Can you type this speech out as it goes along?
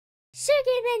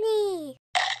Sugar Bunny!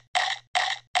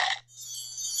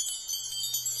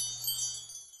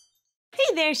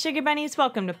 Hey there, Sugar Bunnies!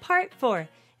 Welcome to part 4.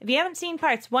 If you haven't seen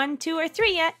parts 1, 2, or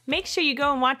 3 yet, make sure you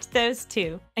go and watch those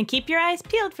too. And keep your eyes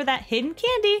peeled for that hidden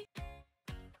candy!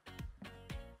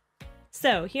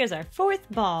 So here's our 4th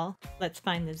ball. Let's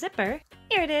find the zipper.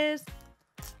 Here it is!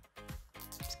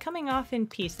 It's coming off in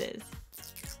pieces.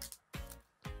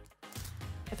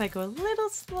 If I go a little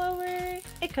slower,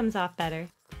 it comes off better.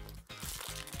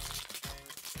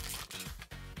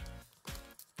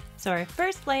 So our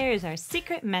first layer is our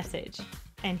secret message.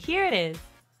 And here it is.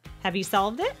 Have you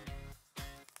solved it?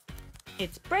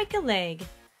 It's break a leg.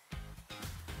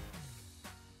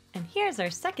 And here's our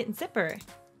second zipper.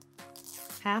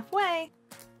 Halfway.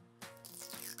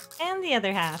 And the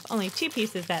other half, only 2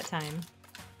 pieces that time.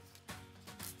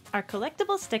 Our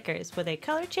collectible stickers with a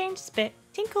color change, spit,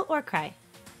 tinkle, or cry.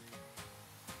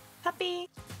 Puppy,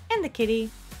 and the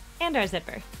kitty, and our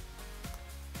zipper.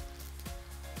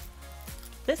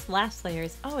 This last layer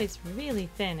is always really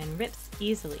thin and rips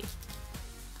easily.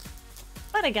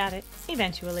 But I got it,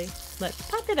 eventually. Let's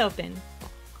pop it open.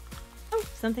 Oh,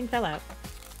 something fell out.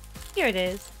 Here it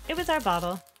is. It was our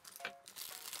bottle.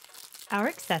 Our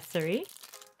accessory.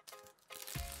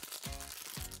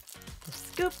 The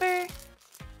scooper.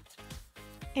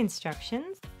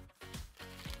 Instructions.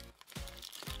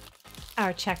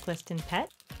 Our checklist and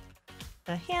pet.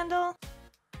 The handle.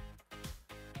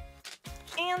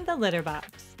 And the litter box.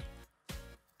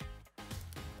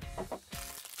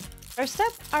 First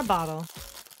up, our bottle.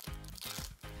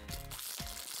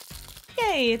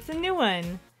 Yay, it's a new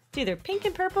one! It's either pink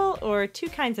and purple or 2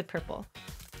 kinds of purple.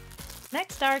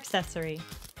 Next, our accessory.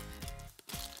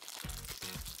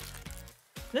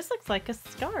 This looks like a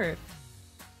scarf.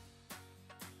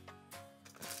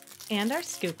 And our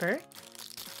scooper.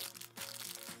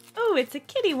 Oh, it's a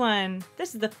kitty one!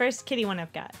 This is the first kitty one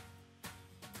I've got.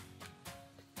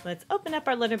 Let's open up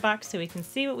our litter box so we can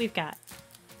see what we've got.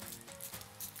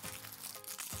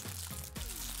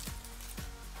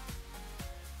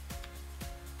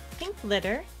 Pink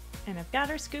litter, and I've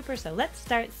got our scooper, so let's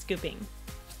start scooping.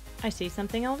 I see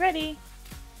something already.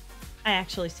 I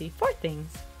actually see 4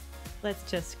 things. Let's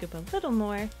just scoop a little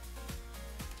more.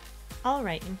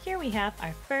 Alright, and here we have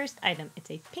our first item.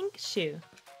 It's a pink shoe.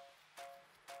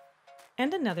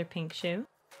 And another pink shoe.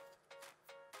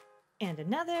 And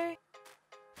another.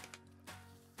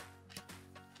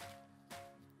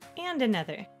 And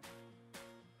another.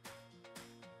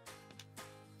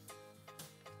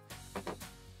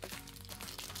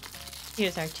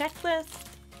 Here's our checklist.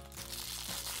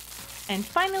 And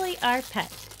finally, our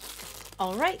pet.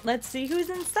 All right, let's see who's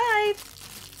inside.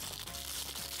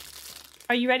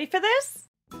 Are you ready for this?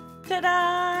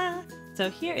 Ta-da! So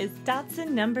here is Dotson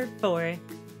number 4.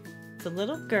 It's a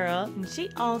little girl, and she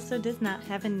also does not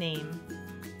have a name.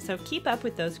 So keep up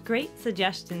with those great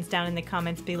suggestions down in the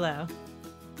comments below.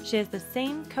 She has the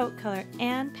same coat color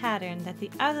and pattern that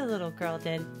the other little girl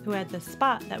did, who had the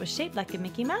spot that was shaped like a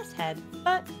Mickey Mouse head.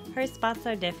 But her spots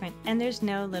are different and there's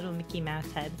no little Mickey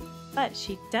Mouse head. But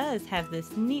she does have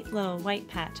this neat little white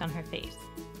patch on her face.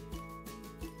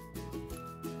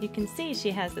 You can see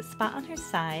she has a spot on her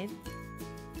side,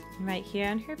 right here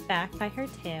on her back by her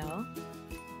tail,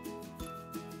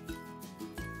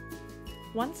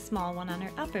 one small one on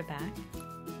her upper back,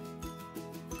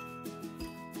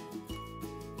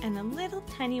 and a little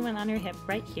tiny one on her hip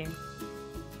right here.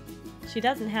 She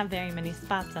doesn't have very many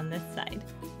spots on this side.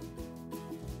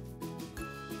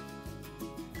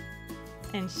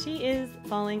 And she is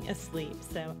falling asleep,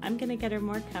 so I'm gonna get her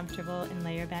more comfortable and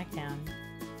lay her back down.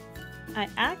 I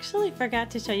actually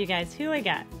forgot to show you guys who I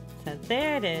got. So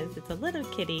there it is, it's a little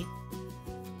kitty.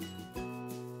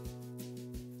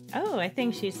 Oh, I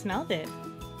think she smelled it.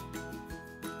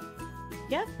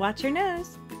 Yep, watch her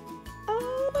nose.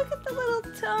 Oh, look at the little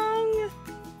tongue!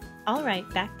 Alright,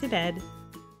 back to bed.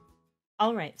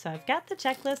 Alright, so I've got the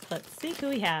checklist. Let's see who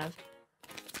we have.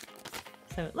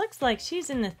 So it looks like she's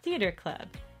in the theater club,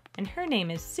 and her name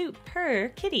is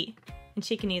Super Kitty, and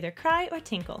she can either cry or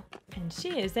tinkle, and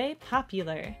she is a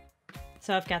popular.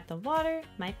 So I've got the water,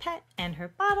 my pet, and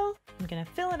her bottle. I'm gonna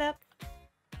fill it up,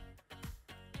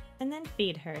 and then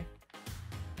feed her.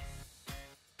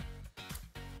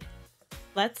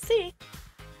 Let's see.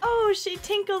 Oh, she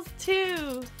tinkles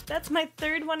too! That's my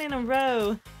 3rd one in a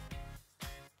row.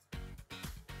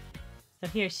 So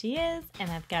here she is,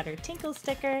 and I've got her tinkle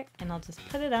sticker, and I'll just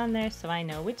put it on there so I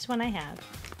know which one I have.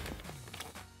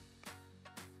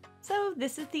 So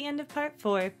this is the end of part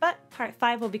 4, but part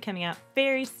 5 will be coming out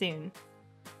very soon.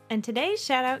 And today's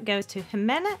shout out goes to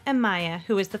Jimena and Maya,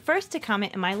 who was the first to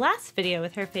comment in my last video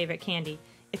with her favorite candy.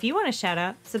 If you want a shout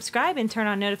out, subscribe and turn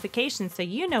on notifications so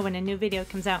you know when a new video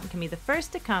comes out and can be the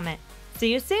first to comment.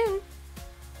 See you soon!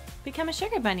 Become a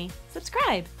Sugar Bunny,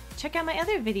 subscribe, check out my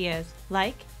other videos,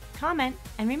 like, comment,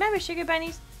 and remember Sugar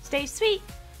Bunnies, stay sweet!